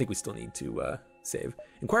I think we still need to save.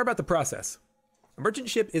 Inquire about the process. A merchant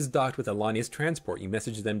ship is docked with Alanius transport. You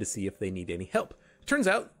message them to see if they need any help. It turns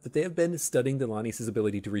out that they have been studying Alanius'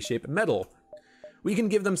 ability to reshape metal. We can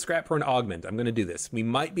give them scrap for an augment. I'm going to do this. We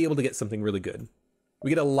might be able to get something really good. We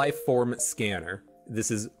get a life form scanner.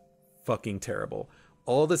 This is fucking terrible.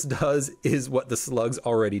 All this does is what the slugs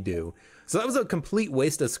already do. So that was a complete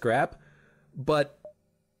waste of scrap, but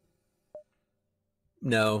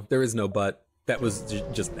no, there is no but. That was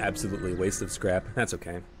just absolutely a waste of scrap. That's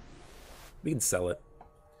okay. We can sell it.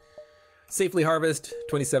 Safely harvest,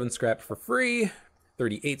 27 scrap for free,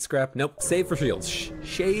 38 scrap. Nope, save for shields.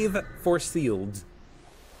 Shave for sealed.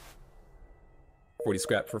 40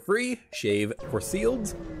 scrap for free, shave for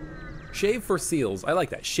sealed. Shave for seals, I like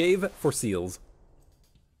that. Shave for seals.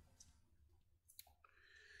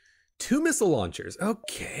 2 missile launchers,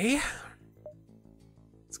 okay.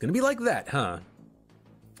 It's gonna be like that, huh?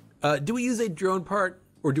 Do we use a drone part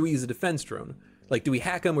or do we use a defense drone? Like, do we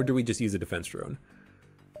hack them or do we just use a defense drone?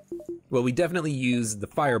 Well, we definitely use the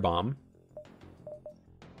firebomb.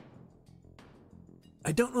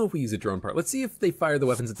 I don't know if we use a drone part. Let's see if they fire the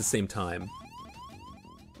weapons at the same time.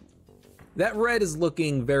 That red is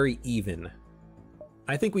looking very even.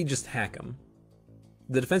 I think we just hack them.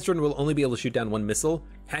 The defense drone will only be able to shoot down 1 missile.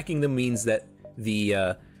 Hacking them means that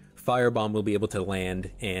the firebomb will be able to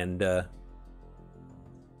land and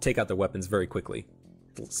take out their weapons very quickly.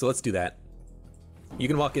 So let's do that. You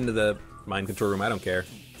can walk into the mind control room, I don't care.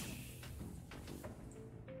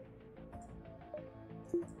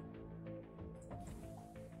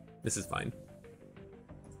 This is fine.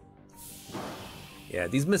 Yeah,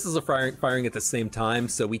 these missiles are firing at the same time,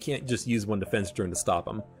 so we can't just use 1 defense drone to stop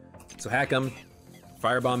them. So hack them.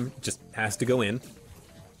 Firebomb just has to go in.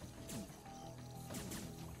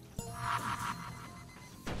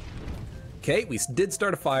 Okay, we did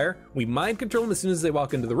start a fire. We mind control them as soon as they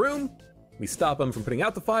walk into the room. We stop them from putting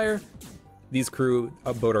out the fire. These crew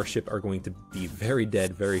aboard our ship are going to be very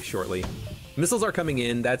dead very shortly. Missiles are coming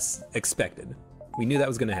in, that's expected. We knew that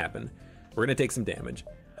was gonna happen. We're gonna take some damage.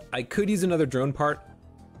 I could use another drone part.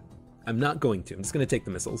 I'm not going to, I'm just gonna take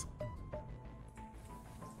the missiles.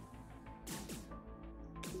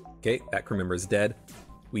 Okay, that crew member is dead.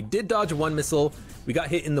 We did dodge 1 missile. We got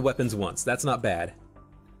hit in the weapons once, that's not bad.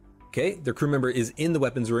 Okay, their crew member is in the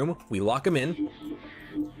weapons room. We lock him in.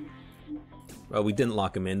 Well, we didn't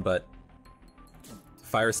lock him in, but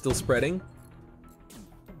fire is still spreading.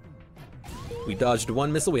 We dodged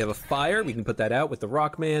 1 missile. We have a fire. We can put that out with the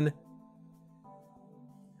Rockman.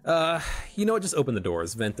 You know what? Just open the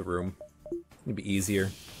doors. Vent the room. It'd be easier.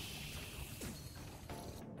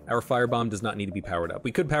 Our firebomb does not need to be powered up.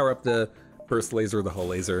 We could power up the burst laser or the hull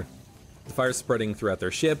laser. The fire's spreading throughout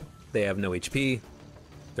their ship. They have no HP.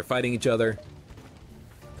 They're fighting each other.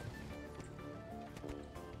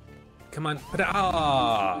 Come on.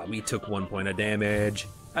 Ah, we took 1 point of damage.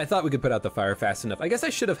 I thought we could put out the fire fast enough. I guess I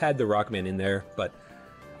should have had the Rockman in there, but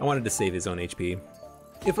I wanted to save his own HP,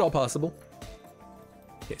 if at all possible.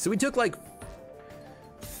 Okay, so we took like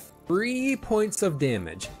 3 points of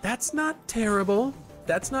damage. That's not terrible.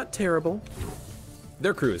 That's not terrible.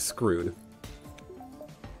 Their crew is screwed.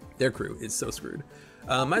 Their crew is so screwed.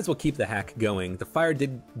 Might as well keep the hack going. The fire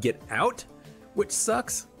did get out, which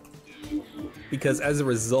sucks, because as a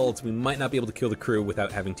result, we might not be able to kill the crew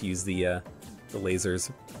without having to use the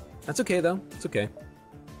lasers. That's okay though, it's okay.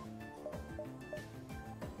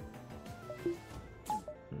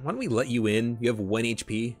 Why don't we let you in? You have 1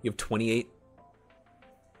 HP, you have 28.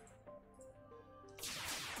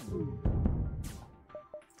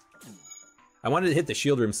 I wanted to hit the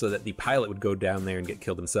shield room so that the pilot would go down there and get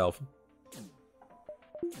killed himself.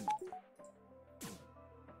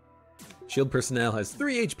 Shield personnel has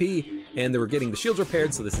 3 HP, and they were getting the shields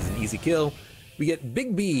repaired, so this is an easy kill. We get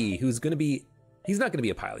Big B, who's gonna be, he's not gonna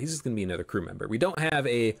be a pilot, he's just gonna be another crew member. We don't have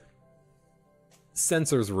a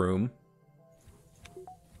sensors room,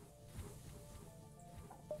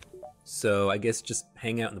 so I guess just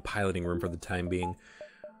hang out in the piloting room for the time being.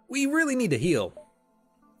 We really need to heal.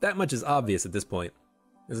 That much is obvious at this point.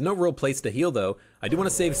 There's no real place to heal though. I do want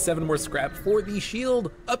to save 7 more scrap for the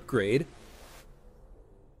shield upgrade.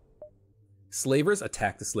 Slavers,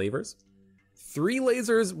 attack the slavers. 3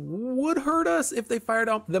 lasers would hurt us if they fired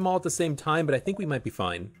them all at the same time, but I think we might be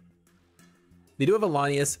fine. They do have a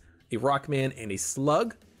Lanius, a Rockman, and a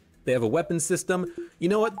Slug. They have a weapon system. You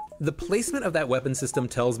know what? The placement of that weapon system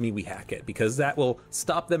tells me we hack it, because that will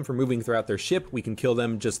stop them from moving throughout their ship. We can kill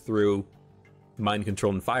them just through mind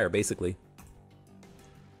control and fire, basically.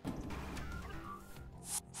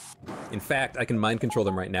 In fact, I can mind control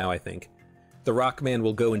them right now, I think. The Rockman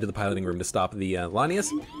will go into the piloting room to stop the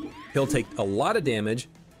Lanius. He'll take a lot of damage,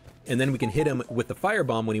 and then we can hit him with the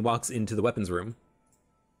firebomb when he walks into the weapons room.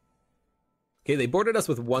 Okay, they boarded us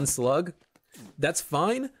with 1 slug. That's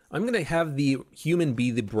fine. I'm gonna have the human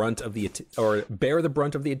be the brunt of the or bear the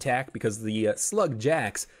brunt of the attack, because the slug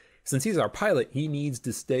Jax, since he's our pilot, he needs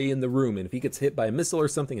to stay in the room, and if he gets hit by a missile or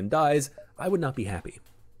something and dies, I would not be happy.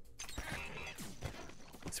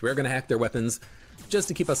 So we're gonna hack their weapons just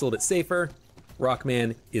to keep us a little bit safer.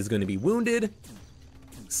 Rockman is going to be wounded.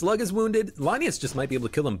 Slug is wounded. Lanius just might be able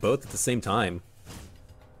to kill them both at the same time.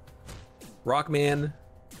 Rockman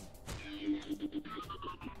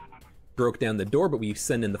broke down the door, but we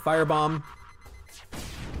send in the firebomb.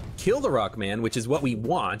 Kill the Rockman, which is what we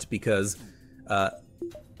want, because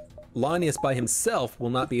Lanius by himself will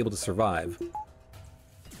not be able to survive.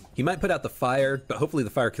 He might put out the fire, but hopefully the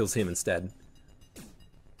fire kills him instead.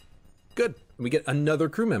 Good. We get another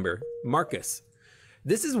crew member, Marcus.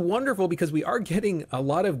 This is wonderful because we are getting a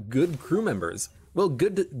lot of good crew members. Well,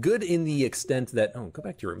 good in the extent that, oh, go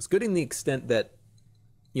back to your rooms. Good in the extent that,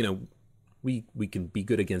 you know, we can be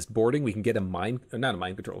good against boarding. We can get a not a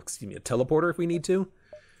mind control, excuse me, a teleporter if we need to.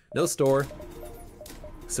 No store.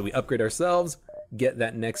 So we upgrade ourselves, get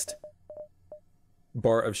that next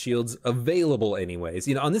bar of shields available anyways.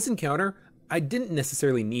 You know, on this encounter, I didn't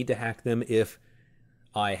necessarily need to hack them if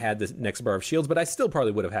I had the next bar of shields, but I still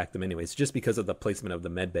probably would have hacked them anyways, just because of the placement of the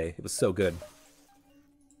med bay. It was so good.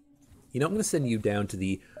 You know, I'm gonna send you down to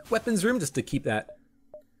the weapons room just to keep that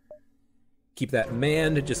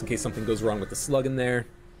manned, just in case something goes wrong with the slug in there.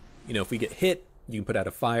 You know, if we get hit, you can put out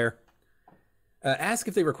a fire. Ask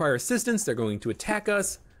if they require assistance. They're going to attack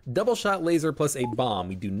us. Double shot laser plus a bomb.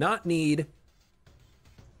 We do not need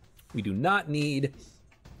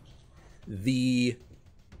the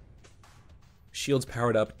shields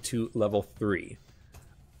powered up to level 3.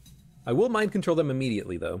 I will mind control them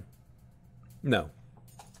immediately though. No.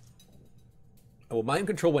 I will mind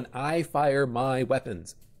control when I fire my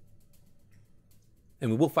weapons. And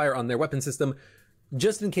we will fire on their weapon system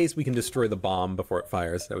just in case we can destroy the bomb before it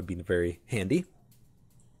fires. That would be very handy.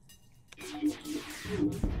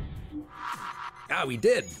 Ah, we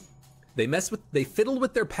did! They fiddled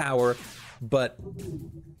with their power, but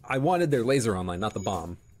I wanted their laser online, not the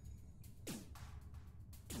bomb.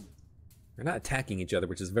 They're not attacking each other,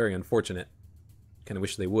 which is very unfortunate. Kind of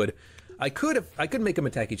wish they would. I could make them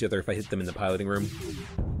attack each other if I hit them in the piloting room.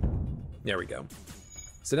 There we go.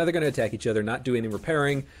 So now they're going to attack each other, not do any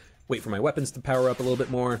repairing. Wait for my weapons to power up a little bit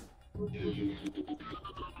more.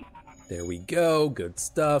 There we go. Good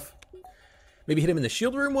stuff. Maybe hit him in the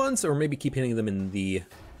shield room once, or maybe keep hitting them in the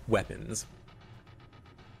weapons.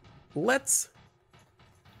 Let's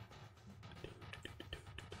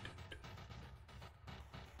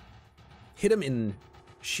hit him in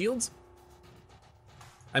shields.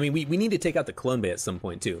 I mean, we need to take out the clone bay at some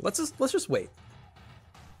point too. Let's just wait.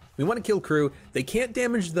 We want to kill crew. They can't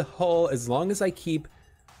damage the hull as long as I keep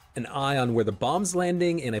an eye on where the bomb's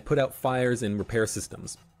landing and I put out fires and repair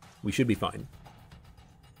systems. We should be fine.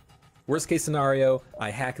 Worst case scenario,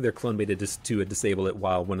 I hack their clone bay to disable it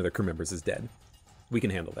while one of their crew members is dead. We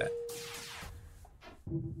can handle that.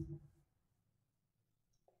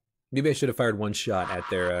 Maybe I should have fired one shot at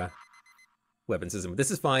their weapon system, but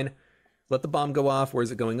this is fine. Let the bomb go off.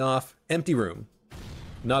 Where's it going off? Empty room.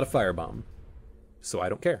 Not a firebomb. So I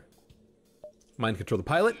don't care. Mind control the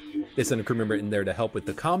pilot. They send a crew member in there to help with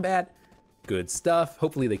the combat. Good stuff.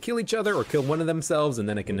 Hopefully they kill each other or kill one of themselves, and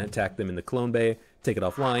then I can attack them in the clone bay, take it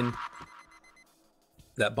offline.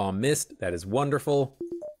 That bomb missed. That is wonderful.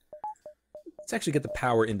 Let's actually get the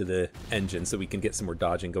power into the engine so we can get some more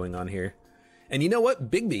dodging going on here. And you know what?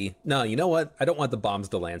 Bigby. No, you know what? I don't want the bombs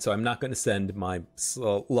to land, so I'm not going to send my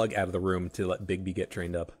Slug out of the room to let Bigby get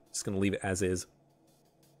trained up. Just going to leave it as is.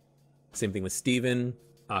 Same thing with Steven.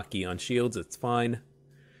 Aki on shields, it's fine.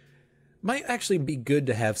 Might actually be good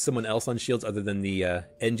to have someone else on shields other than the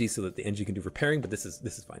NG so that the NG can do repairing, but this is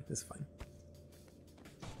fine. This is fine.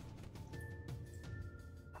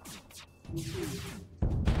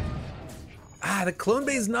 Ah, the clone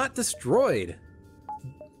bay is not destroyed.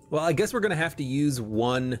 Well, I guess we're gonna have to use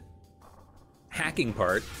one hacking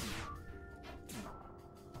part.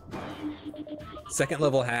 Second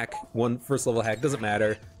level hack, one first level hack, doesn't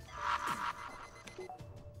matter.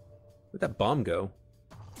 Where'd that bomb go?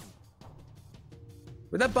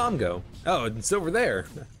 Where'd that bomb go? Oh, it's over there.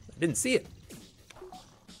 I didn't see it.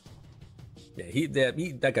 Yeah,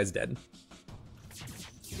 that guy's dead.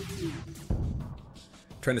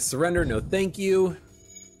 Trying to surrender, no thank you.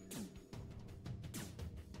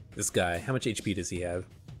 This guy, how much HP does he have?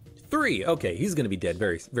 3, okay, he's gonna be dead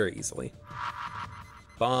very, very easily.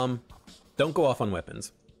 Bomb, don't go off on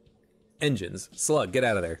weapons. Engines, Slug, get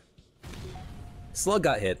out of there. Slug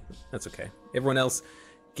got hit, that's okay. Everyone else,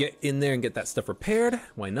 get in there and get that stuff repaired,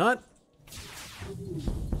 why not?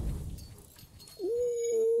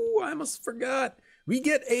 Ooh, I almost forgot. We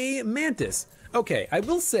get a Mantis. Okay, I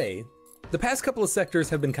will say, the past couple of sectors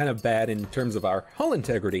have been kind of bad in terms of our hull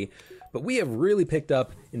integrity, but we have really picked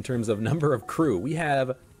up in terms of number of crew. We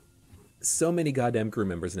have so many goddamn crew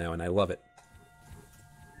members now, and I love it.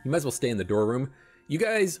 You might as well stay in the door room. You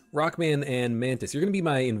guys, Rockman and Mantis, you're gonna be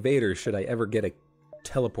my invaders should I ever get a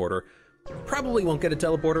teleporter. Probably won't get a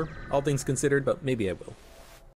teleporter, all things considered, but maybe I will.